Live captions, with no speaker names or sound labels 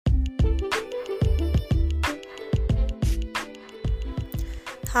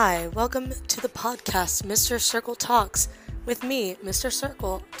Hi, welcome to the podcast, Mr. Circle Talks, with me, Mr.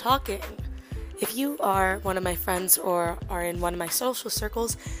 Circle, talking. If you are one of my friends or are in one of my social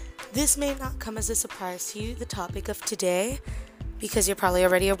circles, this may not come as a surprise to you, the topic of today, because you're probably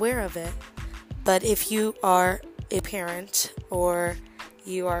already aware of it. But if you are a parent or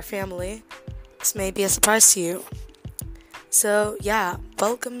you are family, this may be a surprise to you. So yeah,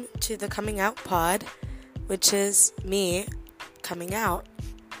 welcome to the Coming Out Pod, which is me coming out.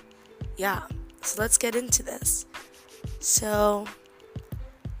 Yeah, so let's get into this. So,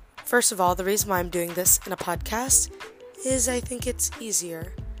 first of all, the reason why I'm doing this in a podcast is I think it's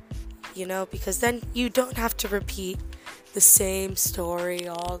easier, because then you don't have to repeat the same story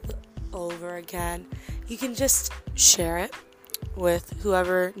all over again. You can just share it with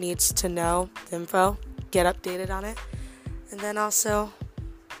whoever needs to know the info, get updated on it, and then also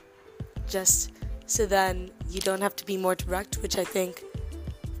just so then you don't have to be more direct, which I think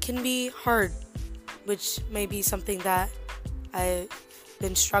can be hard, which may be something that I've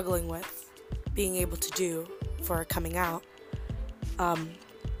been struggling with being able to do for coming out.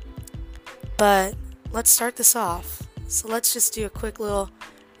 But let's start this off. So let's just do a quick little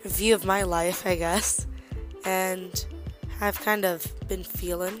review of my life, I guess, and I've kind of been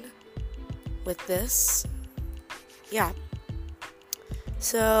feeling with this. Yeah.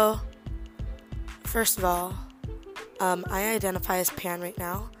 So, first of all, I identify as pan right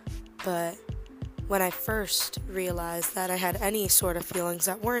now, but when I first realized that I had any sort of feelings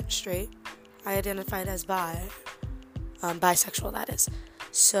that weren't straight, I identified as bisexual, that is.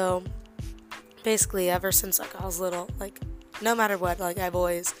 So, basically, ever since, I was little, no matter what, I've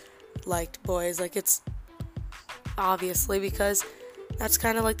always liked boys, it's obviously because that's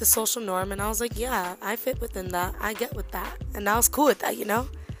kind of the social norm, and I was like, yeah, I fit within that, I get with that, and I was cool with that,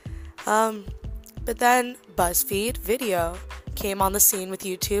 But then BuzzFeed video came on the scene with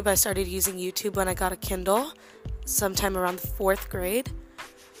YouTube. I started using YouTube when I got a Kindle sometime around the 4th grade.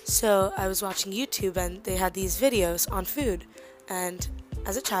 So I was watching YouTube and they had these videos on food. And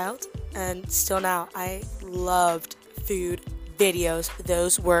as a child, and still now, I loved food videos.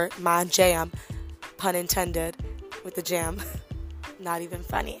 Those were my jam. Pun intended with the jam. Not even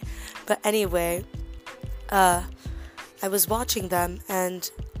funny. But anyway, I was watching them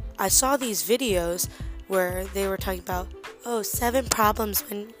and I saw these videos where they were talking about, 7 problems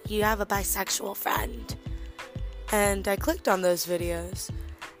when you have a bisexual friend. And I clicked on those videos.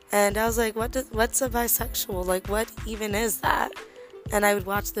 And I was like, what's a bisexual? What even is that? And I would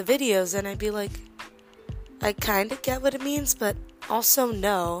watch the videos and I'd be like, I kind of get what it means, but also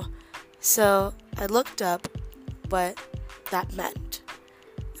no. So I looked up what that meant.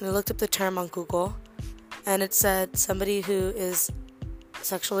 And I looked up the term on Google. And it said somebody who is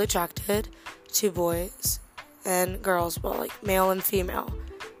sexually attracted to boys and girls, male and female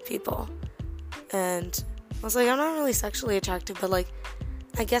people. And I was like, I'm not really sexually attracted, but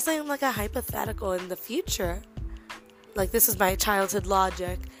I guess I am a hypothetical in the future. This is my childhood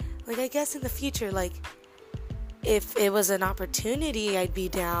logic. I guess in the future, if it was an opportunity, I'd be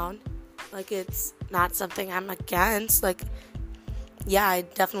down. It's not something I'm against. Yeah, I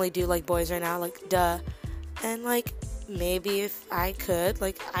definitely do like boys right now, duh. And maybe if I could,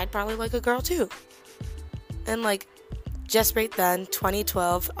 I'd probably like a girl too. And just right then,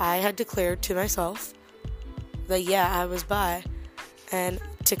 2012, I had declared to myself that yeah, I was bi. And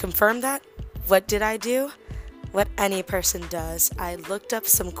to confirm that, what did I do? What any person does. I looked up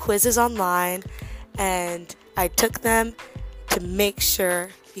some quizzes online and I took them to make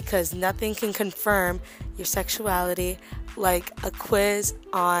sure, because nothing can confirm your sexuality like a quiz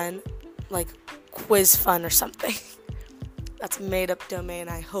on Quiz Fun or something. That's a made-up domain,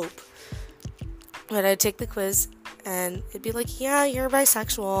 I hope. But I'd take the quiz, and it'd be yeah, you're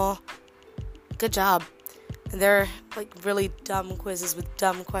bisexual. Good job. And they're, really dumb quizzes with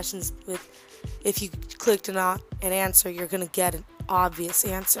dumb questions with, if you clicked an answer, you're going to get an obvious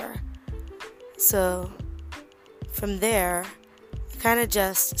answer. So, from there, I kind of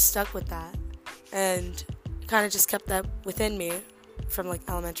just stuck with that. And kind of just kept that within me from,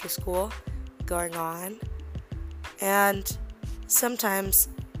 elementary school going on. And sometimes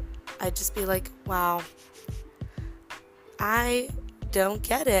I'd just be wow, I don't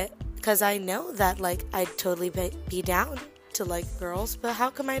get it, because I know that, I'd totally be down to girls, but how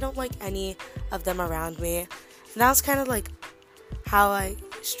come I don't like any of them around me? And that was kind of how I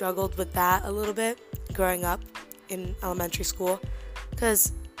struggled with that a little bit growing up in elementary school,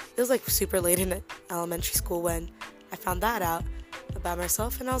 because it was super late in elementary school when I found that out about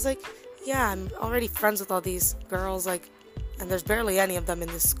myself, and I was yeah, I'm already friends with all these girls, and there's barely any of them in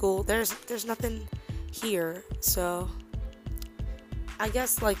this school. There's nothing here, so I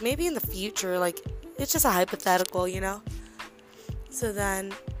guess, like, maybe in the future, like, it's just a hypothetical, you know? So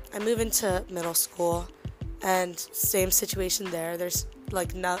then I move into middle school, and same situation there. There's,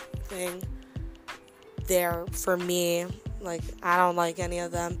 like, nothing there for me. Like, I don't like any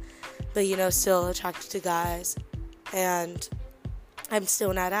of them, but, you know, still attracted to guys, and I'm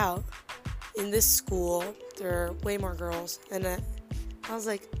still not out. In this school, there are way more girls, and I was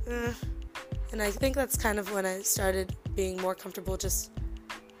like, And I think that's kind of when I started being more comfortable just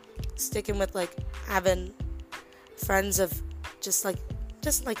sticking with, like, having friends of just like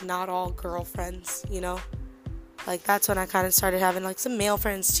not all girlfriends, you know? Like, that's when I kind of started having, like, some male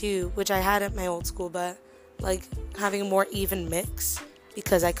friends too, which I had at my old school, but, like, having a more even mix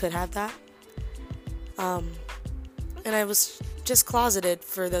because I could have that. And I was just closeted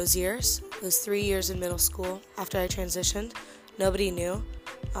for those years, those 3 years in middle school after I transitioned. Nobody knew.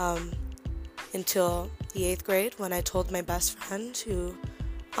 Until the 8th grade when I told my best friend, who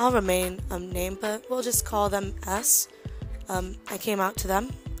I'll remain unnamed, but we'll just call them S. I came out to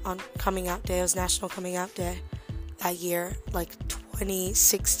them on coming out day. It was National Coming Out Day that year, like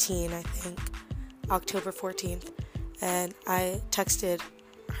 2016, I think, October 14th. And I texted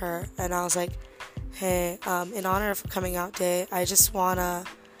her and I was like, hey, in honor of Coming Out Day, I just want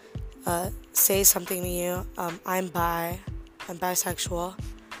to say something to you. I'm bisexual.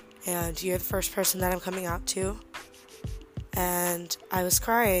 And you're the first person that I'm coming out to. And I was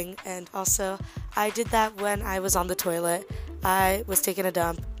crying. And also, I did that when I was on the toilet. I was taking a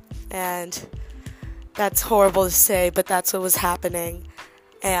dump. And that's horrible to say, but that's what was happening.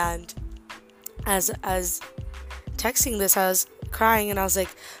 And as texting this, I was crying. And I was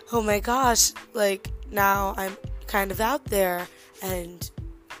like, oh my gosh, like, now I'm kind of out there. And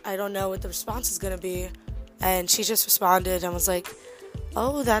I don't know what the response is going to be. And she just responded and was like,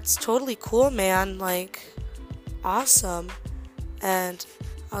 oh, that's totally cool, man, like, awesome. And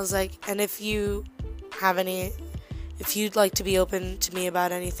I was like, and if you'd like to be open to me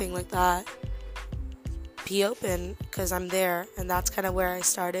about anything like that, be open, because I'm there. And that's kind of where I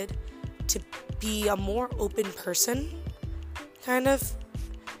started to be a more open person, kind of,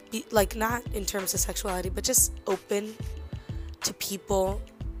 like, not in terms of sexuality, but just open to people,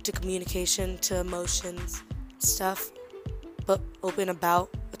 to communication, to emotions, stuff, but open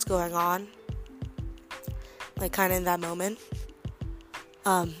about what's going on, like, kind of in that moment.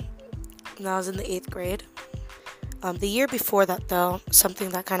 And I was in the 8th grade. The year before that, though, something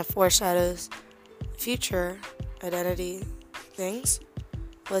that kind of foreshadows future identity things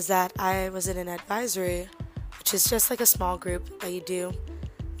was that I was in an advisory, which is just like a small group that you do,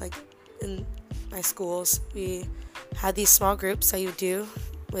 like, in my schools. We had these small groups that you do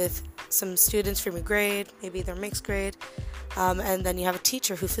with some students from your grade, maybe their mixed grade, and then you have a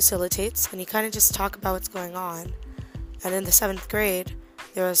teacher who facilitates, and you kind of just talk about what's going on. And in the 7th grade,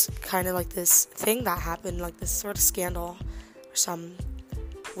 there was kind of like this thing that happened, like this sort of scandal or something,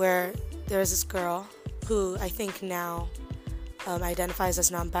 where there was this girl who I think now identifies as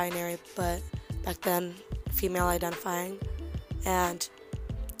non-binary, but back then female identifying. And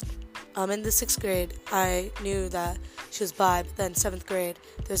in the 6th grade, I knew that she was bi, but then 7th grade,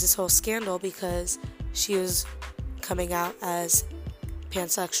 there was this whole scandal because she was coming out as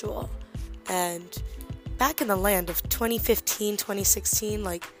pansexual. And back in the land of 2015, 2016,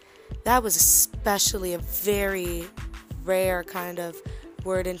 like, that was especially a very rare kind of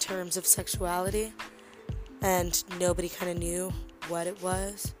word in terms of sexuality, and nobody kind of knew what it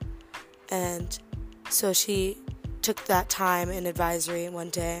was. And so she took that time in advisory one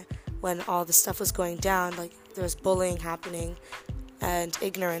day when all the stuff was going down, like, there was bullying happening and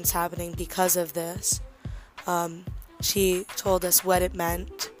ignorance happening because of this. She told us what it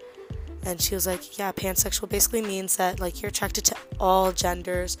meant, and she was like, yeah, pansexual basically means that, like, you're attracted to all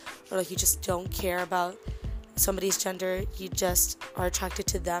genders, or, like, you just don't care about somebody's gender, you just are attracted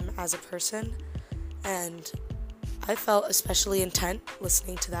to them as a person. And I felt especially intent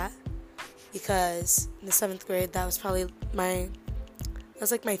listening to that, because in the 7th grade, that was probably my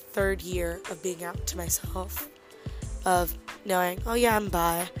 3rd year of being out to myself, of knowing, oh yeah, I'm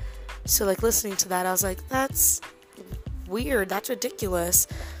bi. So, like, listening to that, I was like, that's weird, that's ridiculous,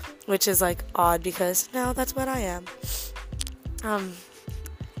 which is, like, odd, because no, that's what I am.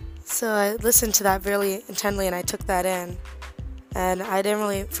 So I listened to that really intently, and I took that in, and I didn't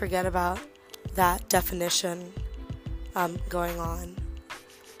really forget about that definition going on.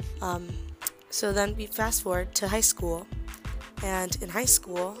 So then we fast forward to high school, and in high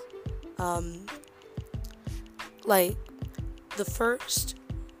school, like, the first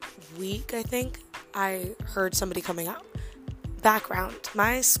week, I think, I heard somebody coming out. Background: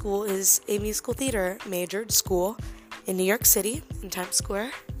 my school is a musical theater majored school, in New York City, in Times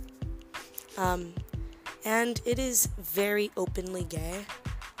Square. And it is very openly gay.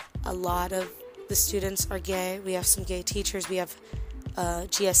 A lot of the students are gay. We have some gay teachers. We have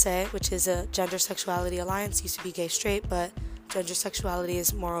GSA, which is a Gender Sexuality Alliance. Used to be gay straight, but gender sexuality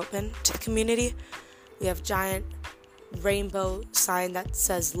is more open to the community. We have giant rainbow sign that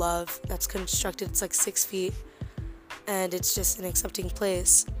says love that's constructed. It's like 6 feet, and it's just an accepting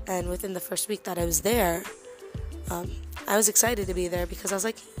place. And within the first week that I was there, I was excited to be there because I was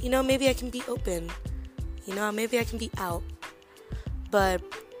like, maybe I can be open, maybe I can be out. But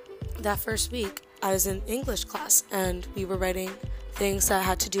that first week I was in English class and we were writing things that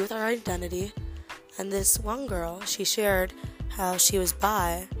had to do with our identity, and this one girl, she shared how she was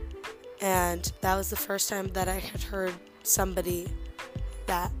bi. And that was the first time that I had heard somebody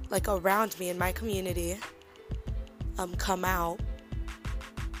that, like, around me in my community, come out,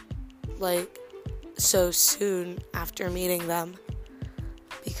 like, so soon after meeting them.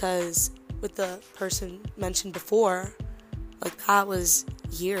 Because with the person mentioned before, like, that was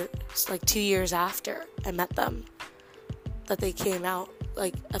years, like 2 years after I met them, that they came out,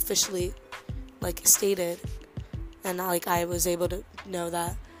 like, officially, like, stated. And, like, I was able to know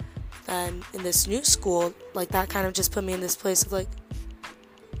that. And in this new school, like, that kind of just put me in this place of like,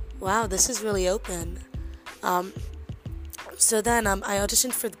 wow, this is really open. So then I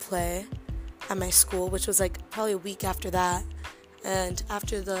auditioned for the play at my school, which was like probably a week after that. And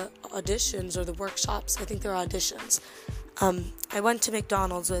after the auditions or the workshops, I think there were auditions, I went to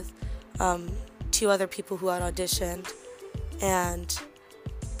McDonald's with 2 other people who had auditioned. And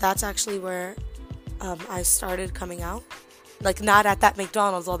that's actually where I started coming out. Like, not at that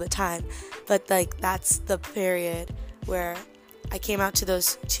McDonald's all the time, but, like, that's the period where I came out to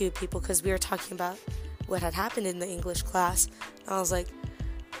those 2 people because we were talking about what had happened in the English class. And I was like,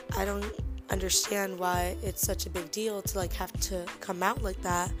 I don't understand why it's such a big deal to, like, have to come out like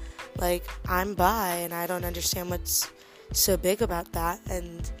that. Like, I'm bi, and I don't understand what's so big about that.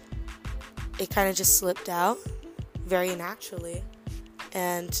 And it kind of just slipped out very naturally.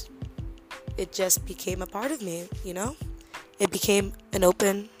 And it just became a part of me, It became an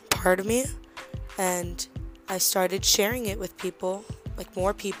open part of me, and I started sharing it with people, like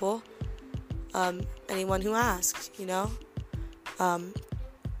more people, anyone who asked,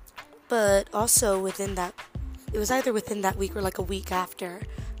 but also within that, it was either within that week or like a week after,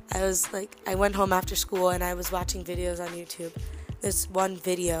 I went home after school and I was watching videos on YouTube. There's one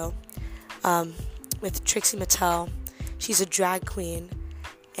video with Trixie Mattel. She's a drag queen,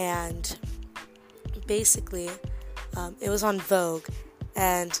 and basically, it was on Vogue,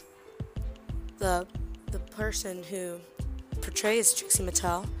 and the person who portrays Trixie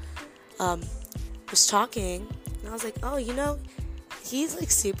Mattel was talking, and I was like, oh, he's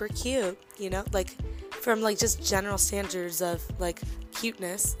like super cute, like from like just general standards of like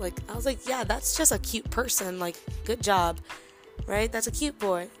cuteness. Like, I was like, yeah, that's just a cute person. Like, good job, right? That's a cute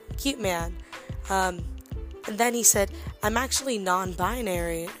boy, cute man. And then he said, I'm actually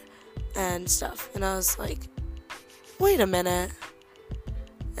non-binary and stuff, and I was like, wait a minute.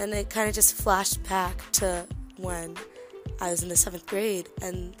 And it kind of just flashed back to when I was in the 7th grade,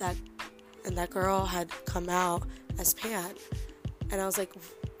 and that girl had come out as pan. And I was like,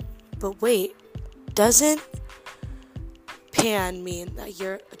 but wait, doesn't pan mean that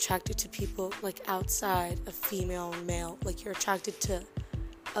you're attracted to people like outside of female and male? Like, you're attracted to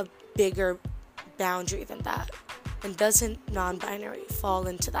a bigger boundary than that? And doesn't non-binary fall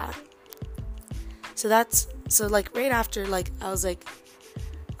into that? So like right after, like, I was like,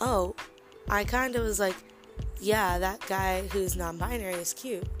 oh, I kind of was like, yeah, that guy who's non-binary is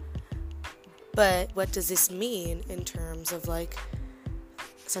cute. But what does this mean in terms of like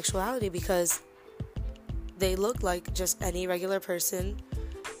sexuality? Because they look like just any regular person,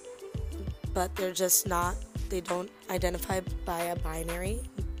 but they're just not, they don't identify by a binary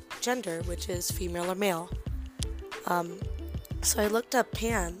gender, which is female or male. So I looked up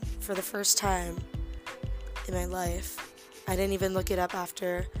pan for the first time in my life. I didn't even look it up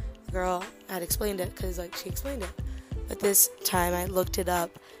after the girl had explained it, because like she explained it. But this time I looked it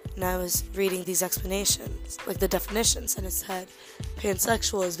up and I was reading these explanations, like the definitions, and it said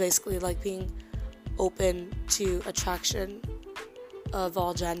pansexual is basically like being open to attraction of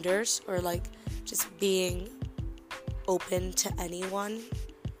all genders, or like just being open to anyone,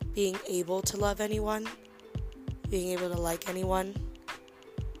 being able to love anyone, being able to like anyone.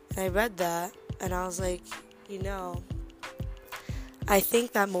 And I read that and I was like, I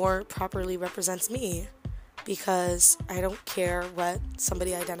think that more properly represents me, because I don't care what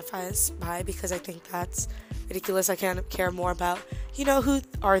somebody identifies by, because I think that's ridiculous. I can't care more about, who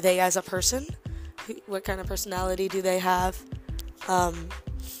are they as a person, what kind of personality do they have,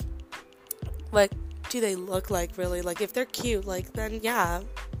 what do they look like, really. Like, if they're cute, like, then yeah,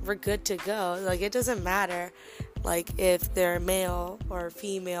 we're good to go. Like, it doesn't matter, like, if they're male or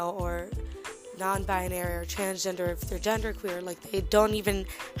female or non-binary or transgender, if they're genderqueer. Like, they don't even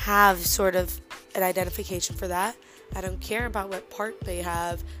have sort of an identification for that. I don't care about what part they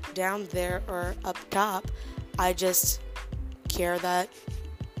have down there or up top. I just care that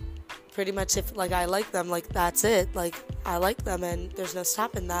pretty much if, like, I like them, like, that's it. Like, I like them and there's no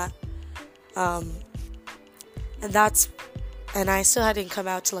stopping that. And I still hadn't come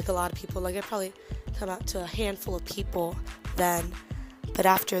out to, like, a lot of people. Like, I probably come out to a handful of people then. But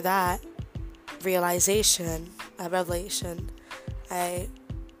after that revelation,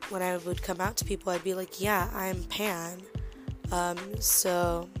 when I would come out to people, I'd be like, yeah, I'm pan.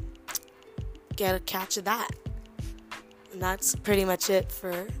 So get a catch of that. And that's pretty much it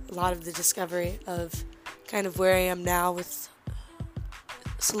for a lot of the discovery of kind of where I am now with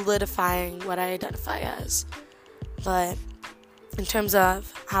solidifying what I identify as. But in terms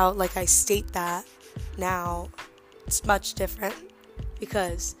of how, like, I state that now, it's much different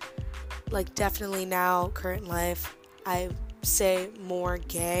because, like, definitely now, current life, I say more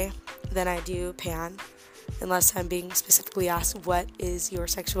gay than I do pan, unless I'm being specifically asked, what is your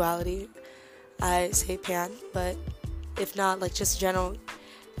sexuality? I say pan, but if not, like, just general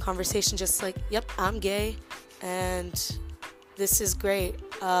conversation, just like, yep, I'm gay, and this is great,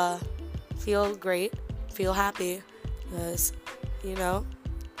 feel great, feel happy, because, you know,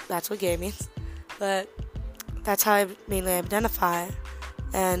 that's what gay means. But that's how I mainly identify.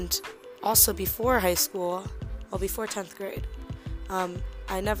 And also before high school, well, before 10th grade,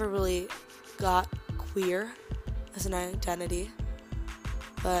 I never really got queer as an identity.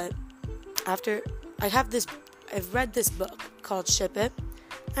 But after, I've read this book called Ship It.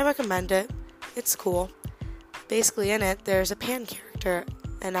 I recommend it. It's cool. Basically in it, there's a pan character,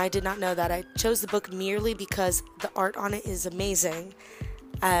 and I did not know that. I chose the book merely because the art on it is amazing,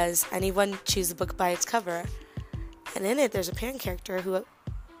 as anyone choose the book by its cover. And in it, there's a pan character who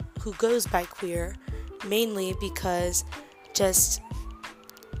goes by queer, mainly because just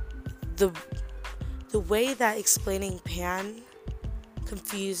the way that explaining pan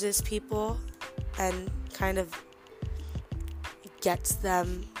confuses people and kind of gets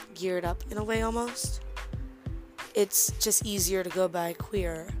them geared up in a way almost. It's just easier to go by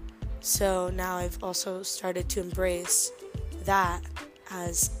queer. So now I've also started to embrace that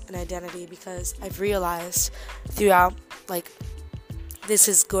as an identity, because I've realized throughout, like, this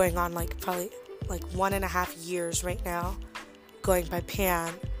is going on like probably like 1.5 years right now, going by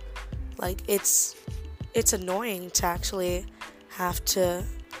pan. Like, it's annoying to actually have to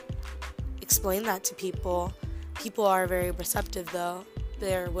explain that to people. People are very receptive though.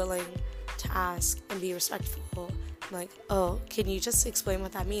 They're willing to ask and be respectful. Like, oh, can you just explain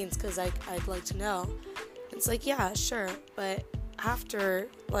what that means? Because I'd like to know. It's like, yeah, sure. But after,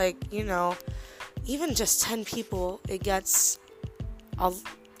 like, you know, even just 10 people, it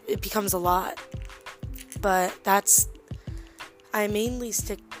becomes a lot. But I mainly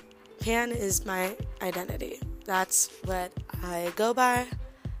pan is my identity. That's what I go by.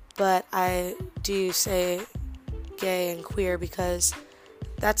 But I do say gay and queer because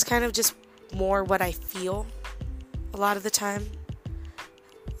that's kind of just more what I feel a lot of the time.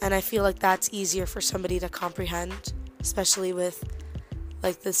 And I feel like that's easier for somebody to comprehend, especially with,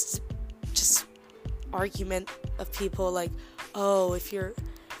 like, this just argument of people like, oh, if you're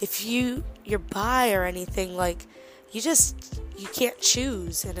bi or anything, like, you can't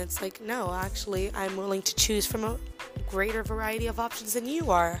choose. And it's like, no, actually, I'm willing to choose from a greater variety of options than you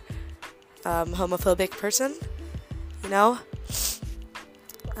are, homophobic person, you know?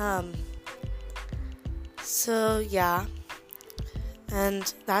 So, yeah.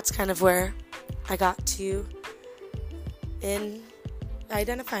 And that's kind of where I got to in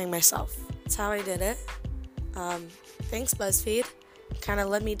identifying myself. That's how I did it. Thanks, BuzzFeed. Kind of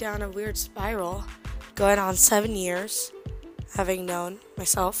led me down a weird spiral, going on 7 years, having known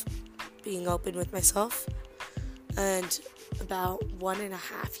myself, being open with myself, and about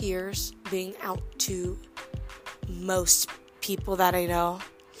 1.5 years being out to most people that I know.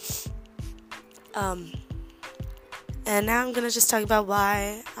 And now I'm going to just talk about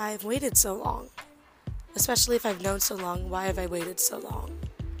why I've waited so long. Especially if I've known so long, why have I waited so long?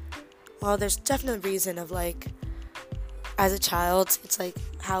 Well, there's definitely a reason of, like, as a child, it's like,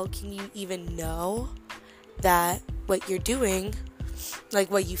 how can you even know that what you're doing,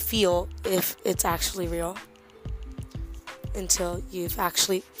 like what you feel, if it's actually real? Until you've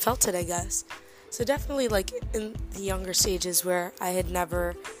actually felt it, I guess. So definitely, like, in the younger stages where I had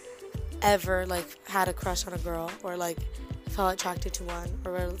never ever, like, had a crush on a girl, or, like, felt attracted to one,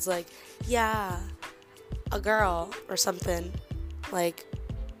 or it was like, yeah, a girl, or something. Like,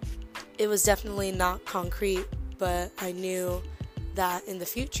 it was definitely not concrete, but I knew that in the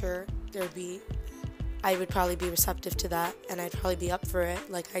future, I would probably be receptive to that, and I'd probably be up for it.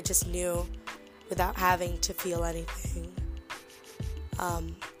 Like, I just knew without having to feel anything.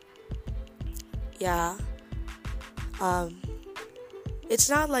 Yeah. It's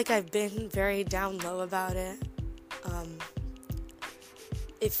not like I've been very down low about it.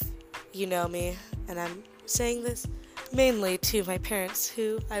 If you know me, and I'm saying this mainly to my parents,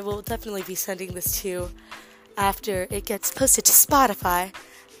 who I will definitely be sending this to after it gets posted to Spotify,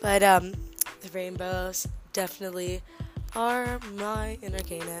 but the rainbows definitely are my inner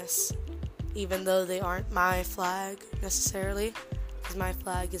gayness, even though they aren't my flag necessarily, because my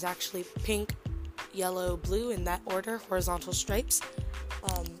flag is actually pink, yellow, blue, in that order, horizontal stripes.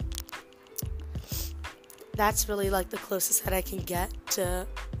 That's really like the closest that I can get to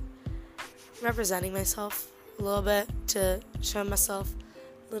representing myself a little bit, to show myself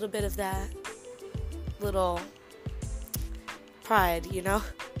a little bit of that little pride, you know?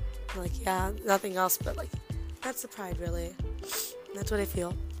 Like, yeah, nothing else, but like, that's the pride, really. That's what I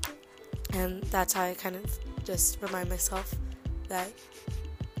feel. And that's how I kind of just remind myself that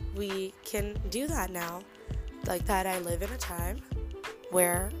we can do that now. Like, that I live in a time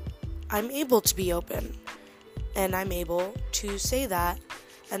where I'm able to be open, and I'm able to say that,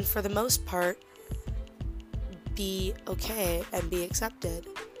 and for the most part, be okay and be accepted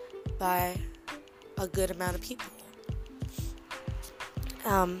by a good amount of people.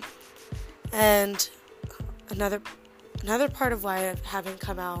 And another part of why I haven't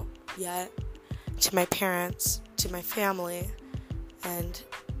come out yet to my parents, to my family, and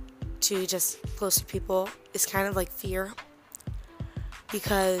to just closer people is kind of like fear,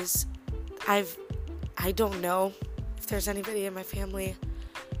 because I don't know if there's anybody in my family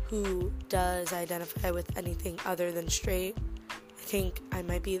who does identify with anything other than straight. I think I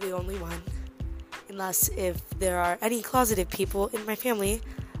might be the only one, unless if there are any closeted people in my family.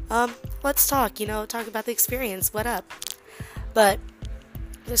 Let's talk about the experience, what up? But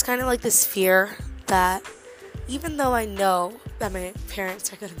there's kind of like this fear that even though I know that my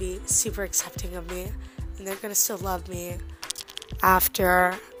parents are going to be super accepting of me, and they're going to still love me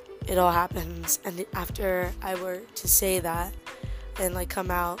after it all happens, and after I were to say that and like come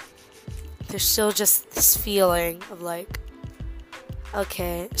out, there's still just this feeling of like,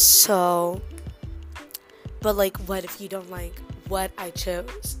 okay, so, but like, what if you don't like what I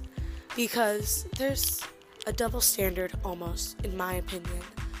chose? Because there's a double standard almost, in my opinion,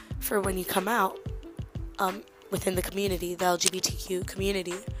 for when you come out within the community, the LGBTQ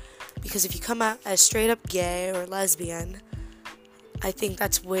community. Because if you come out as straight up gay or lesbian, I think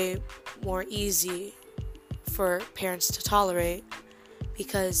that's way more easy for parents to tolerate,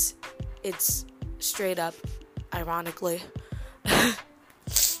 because it's straight up, ironically.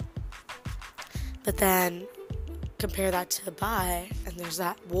 But then compare that to bi, and there's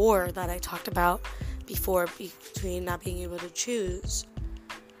that war that I talked about before between not being able to choose.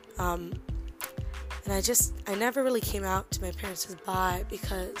 And I never really came out to my parents as bi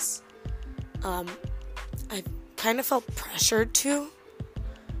because I kind of felt pressured to,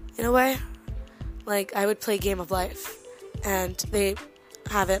 in a way. Like, I would play Game of Life, and they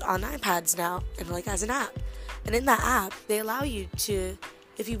have it on iPads now, and like as an app. And in that app, they allow you to,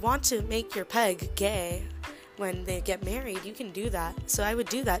 if you want to make your peg gay when they get married, you can do that. So I would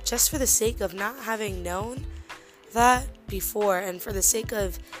do that just for the sake of not having known that before, and for the sake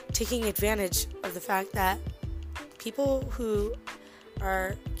of taking advantage of the fact that people who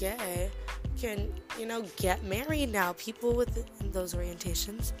are gay can, get married now. People with those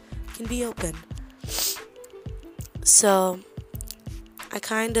orientations can be open. So I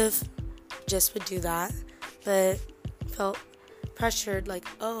kind of just would do that, but felt pressured, like,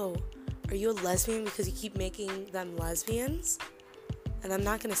 oh, are you a lesbian because you keep making them lesbians? And I'm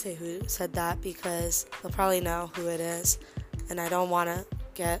not going to say who said that, because they'll probably know who it is, and I don't want to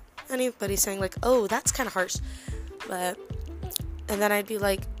get anybody saying like, oh, that's kind of harsh. And then I'd be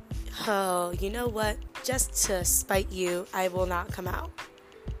like, oh, you know what, just to spite you, I will not come out,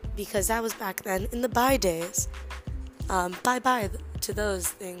 because that was back then in the bi days. Bye to those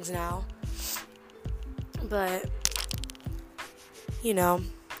things now. But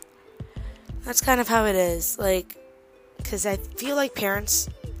that's kind of how it is, like, because I feel like parents,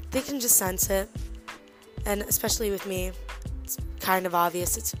 they can just sense it, and especially with me, it's kind of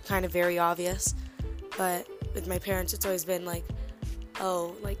obvious, it's kind of very obvious, but with my parents, it's always been like,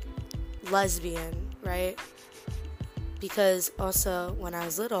 oh, like, lesbian, right? Because also, when I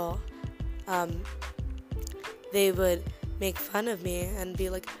was little, they would make fun of me and be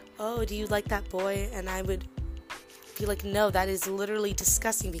like, oh, do you like that boy? And I would be like, no, that is literally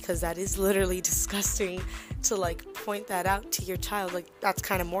disgusting, because that is literally disgusting to like point that out to your child. Like, that's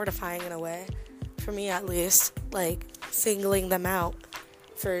kind of mortifying in a way, for me at least, like singling them out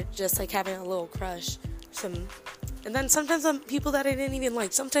for just like having a little crush. And then sometimes on people that I didn't even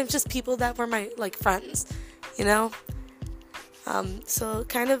like, sometimes just people that were my like friends, you know? So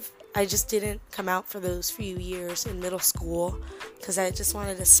kind of, I just didn't come out for those few years in middle school because I just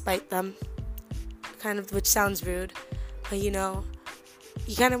wanted to spite them, kind of, which sounds rude, but you know,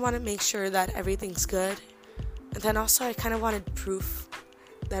 you kind of want to make sure that everything's good. And then also I kind of wanted proof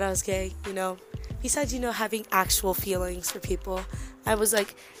that I was gay, you know, besides, you know, having actual feelings for people. I was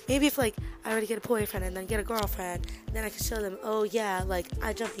like, maybe if like I were to get a boyfriend and then get a girlfriend, then I could show them, oh yeah, like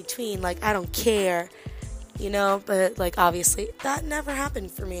I jump between, like I don't care, you know. But like obviously that never happened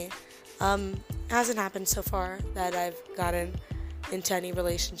for me. Hasn't happened so far that I've gotten into any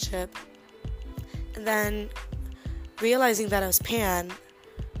relationship. And then realizing that I was pan,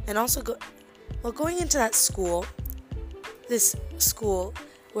 and also going into that school, this school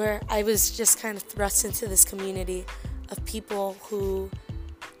where I was just kind of thrust into this community of people who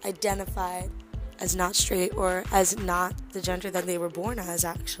identified as not straight or as not the gender that they were born as,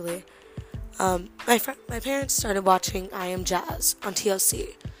 actually. My parents started watching I Am Jazz on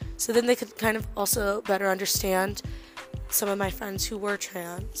TLC, so then they could kind of also better understand some of my friends who were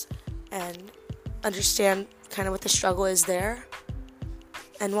trans and understand kind of what the struggle is there.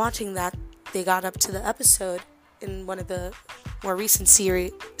 And watching that, they got up to the episode in one of the more recent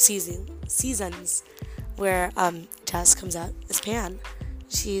seasons where Jazz comes out as pan.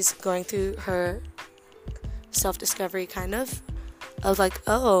 She's going through her self-discovery, kind of like,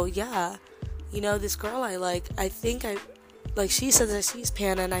 oh yeah, you know, this girl I like, she says that she's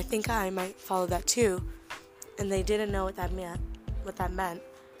pan, and I think I might follow that too. And they didn't know what that meant,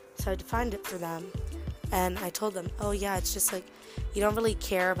 so I defined it for them, and I told them, oh yeah, it's just like, you don't really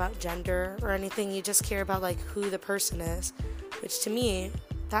care about gender or anything, you just care about like who the person is, which to me,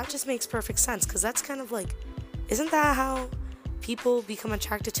 that just makes perfect sense, because that's kind of like, isn't that how people become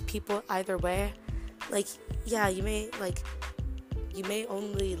attracted to people either way? Like, yeah, you may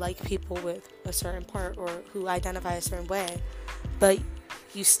only like people with a certain part or who identify a certain way, but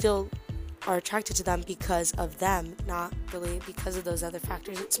you still are attracted to them because of them, not really because of those other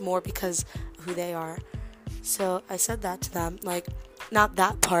factors. It's more because of who they are. So I said that to them, like, not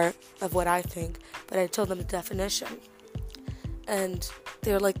that part of what I think, but I told them the definition. And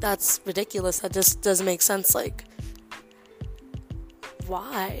they were like, that's ridiculous, that just doesn't make sense, like,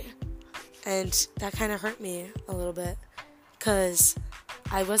 why? And that kind of hurt me a little bit, because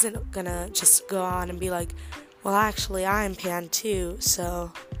I wasn't gonna just go on and be like, well, actually, I'm pan too,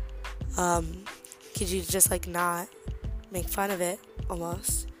 so, could you just, like, not make fun of it,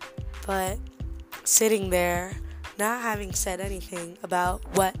 almost? But sitting there, not having said anything about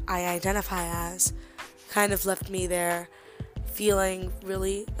what I identify as, kind of left me there feeling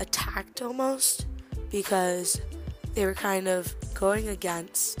really attacked, almost, because they were kind of going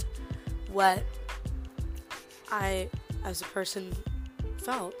against what I, as a person,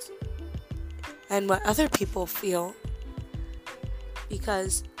 felt and what other people feel,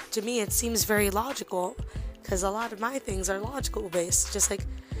 because to me it seems very logical, because a lot of my things are logical based, just like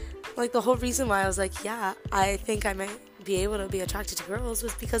the whole reason why I was like, yeah, I think I might be able to be attracted to girls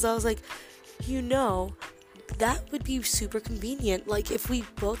was because I was like, you know, that would be super convenient. Like, if we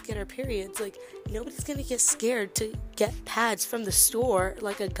both get our periods, like, nobody's gonna get scared to get pads from the store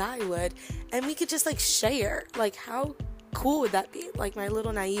like a guy would, and we could just, like, share. Like, how cool would that be? Like, my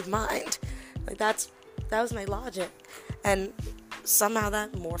little naive mind. Like, that was my logic. And somehow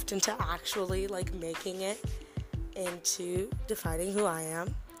that morphed into actually, like, making it into defining who I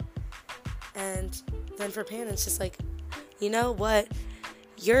am. And then for pan, it's just like, you know what?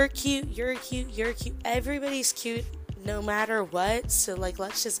 You're cute, everybody's cute no matter what, so like,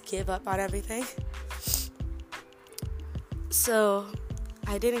 let's just give up on everything. So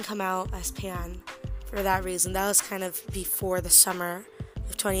I didn't come out as pan for that reason. That was kind of before the summer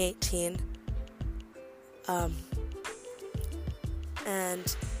of 2018.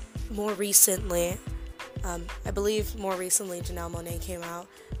 And more recently, I believe more recently Janelle Monáe came out.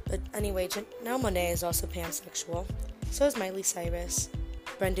 But anyway, Janelle Monáe is also pansexual. So is Miley Cyrus,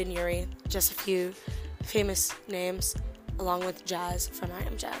 Brendan Urie, just a few famous names, along with Jazz from I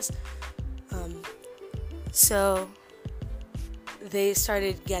Am Jazz. So they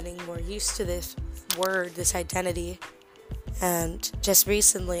started getting more used to this word, this identity. And just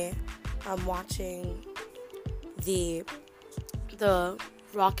recently, I'm watching the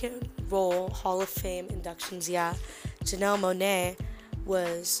Rock and Roll Hall of Fame inductions, yeah, Janelle Monáe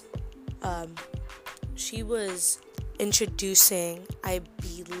was, she was introducing, I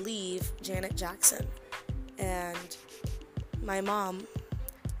believe, Janet Jackson. And my mom,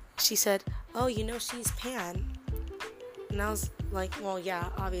 she said, oh, she's Pan. And I was like, well, yeah,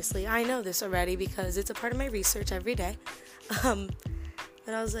 obviously, I know this already because it's a part of my research every day.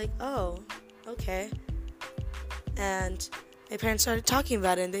 But I was like, oh, okay. And my parents started talking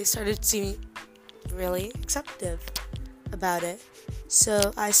about it, and they started seeming really acceptive about it.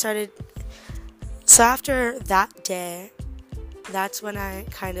 So after that day, that's when I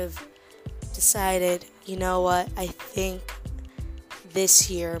kind of decided, you know what, I think this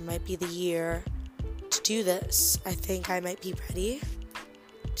year might be the year to do this. I think I might be ready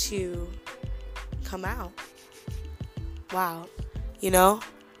to come out. Wow.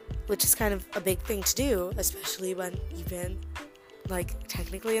 Which is kind of a big thing to do, especially when you've been,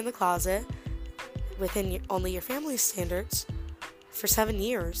 technically in the closet within only your family's standards for 7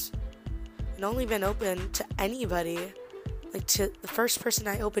 years and only been open to anybody, to the first person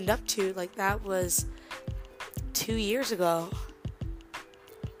I opened up to, that was 2 years ago.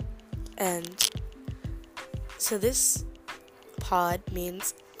 And so this pod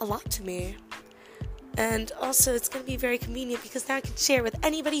means a lot to me. And also, it's going to be very convenient because now I can share with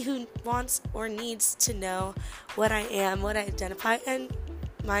anybody who wants or needs to know what I am, what I identify, and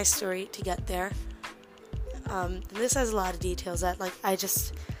my story to get there. This has a lot of details that,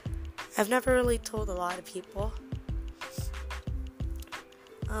 I've never really told a lot of people.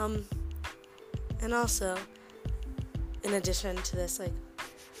 And also, in addition to this,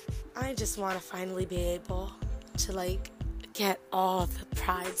 I just want to finally be able to, get all the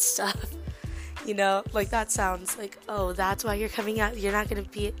pride stuff. That sounds like, oh, that's why you're coming out. You're not going to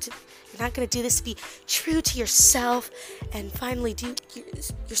do this to be true to yourself and finally do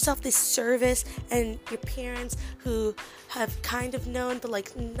yourself this service, and your parents who have kind of known but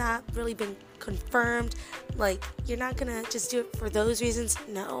not really been confirmed. You're not going to just do it for those reasons.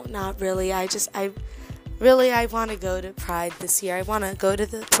 No, not really. I want to go to Pride this year. I want to go to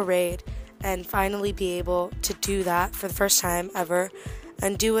the parade and finally be able to do that for the first time ever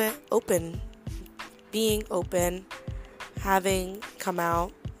and do it open. Being open, having come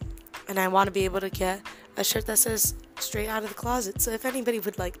out, and I want to be able to get a shirt that says straight out of the closet. So if anybody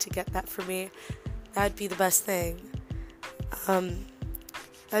would like to get that for me, that'd be the best thing.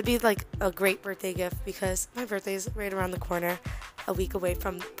 That'd be a great birthday gift because my birthday is right around the corner, a week away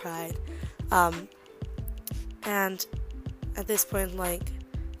from Pride. And at this point,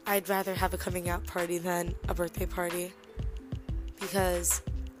 I'd rather have a coming out party than a birthday party because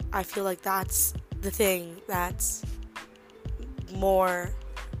I feel like that's the thing that's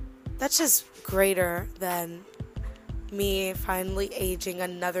just greater than me finally aging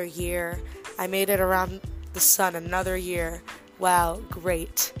another year. I made it around the sun another year. Wow,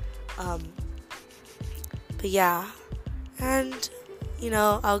 great. But yeah, and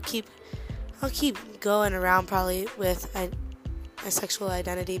I'll keep going around probably with my sexual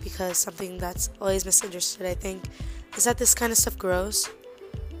identity because something that's always misunderstood, I think, is that this kind of stuff grows.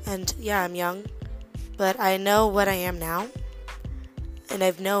 And yeah, I'm young, but I know what I am now, and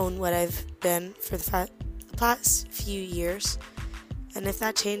I've known what I've been for the past few years, and if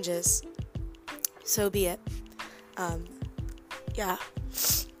that changes, so be it. Yeah,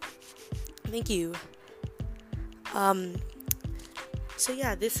 thank you. So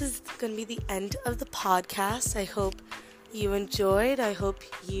yeah, this is going to be the end of the podcast. I hope you enjoyed. I hope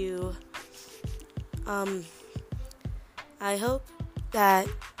that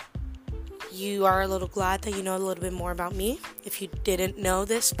you are a little glad that you know a little bit more about me, if you didn't know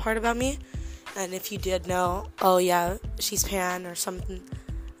this part about me. And if you did know, oh yeah, she's Pan or something,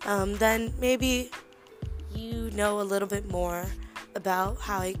 then maybe you know a little bit more about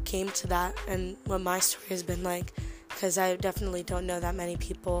how I came to that and what my story has been like, because I definitely don't know that many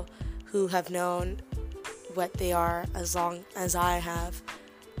people who have known what they are as long as I have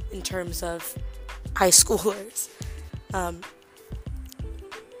in terms of high schoolers.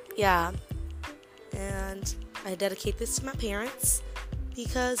 Yeah, and I dedicate this to my parents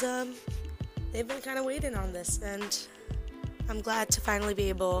because they've been kind of waiting on this, and I'm glad to finally be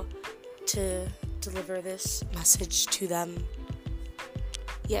able to deliver this message to them.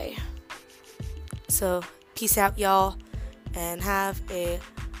 Yay. So, peace out, y'all, and have a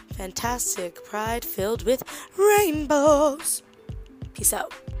fantastic Pride filled with rainbows. Peace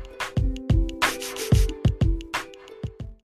out.